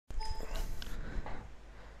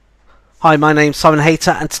Hi, my name's Simon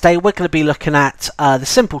Hayter, and today we're going to be looking at the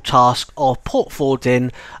simple task of port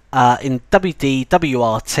forwarding in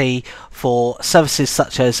DD-WRT for services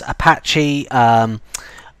such as Apache,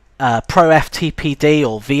 ProFTPD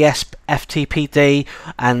or VSFtpd,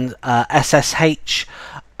 and SSH.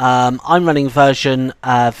 I'm running version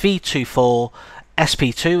v24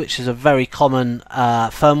 SP2, which is a very common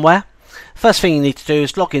firmware. First thing you need to do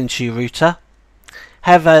is log into your router.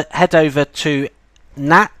 Head over to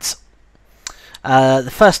NAT.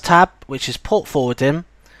 The first tab, which is port forwarding,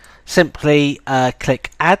 simply click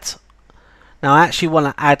add. Now I actually want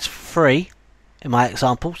to add 3 in my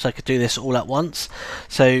example, so I could do this all at once.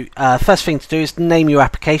 So first thing to do is name your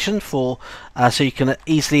application so you can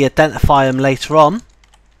easily identify them later on.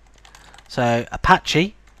 So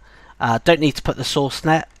Apache, don't need to put the source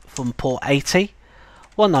net from port 80.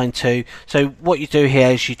 192. So what you do here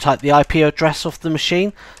is you type the IP address of the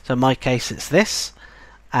machine. So in my case it's this,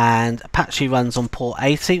 and Apache runs on port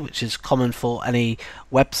 80, which is common for any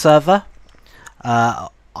web server. I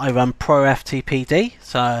run ProFTPD,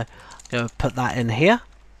 so I'm going to put that in here.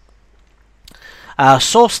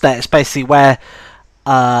 Source net is basically where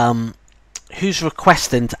who's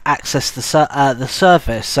requesting to access the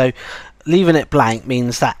service. So leaving it blank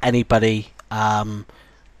means that anybody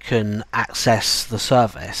can access the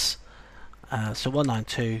service. So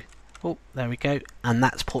 192, oh there we go, and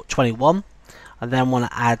that's port 21. I then want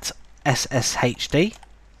to add SSHD,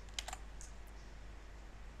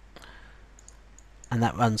 and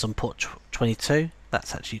that runs on port 22.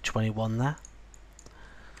 That's actually 21 there.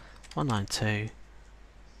 192.22.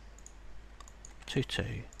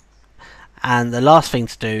 And the last thing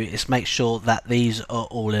to do is make sure that these are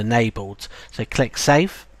all enabled. So click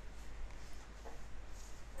save,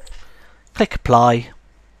 click apply,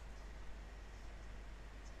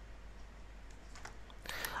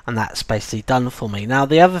 and that's basically done for me. Now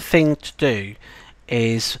the other thing to do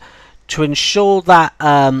is to ensure that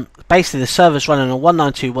basically the server's running on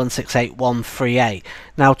 192.168.138.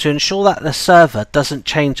 Now to ensure that the server doesn't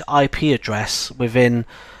change IP address within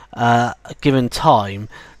a given time,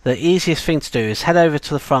 the easiest thing to do is head over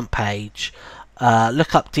to the front page,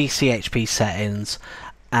 look up DCHP settings,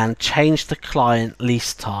 and change the client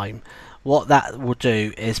lease time. What that will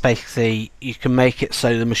do is basically you can make it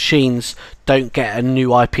so the machines don't get a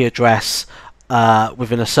new IP address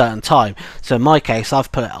within a certain time. So in my case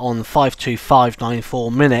I've put it on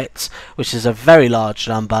 52594 minutes, which is a very large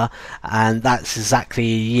number, and that's exactly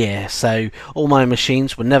a year. So all my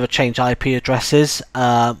machines will never change IP addresses,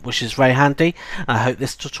 which is very handy. I hope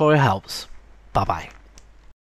this tutorial helps. Bye bye.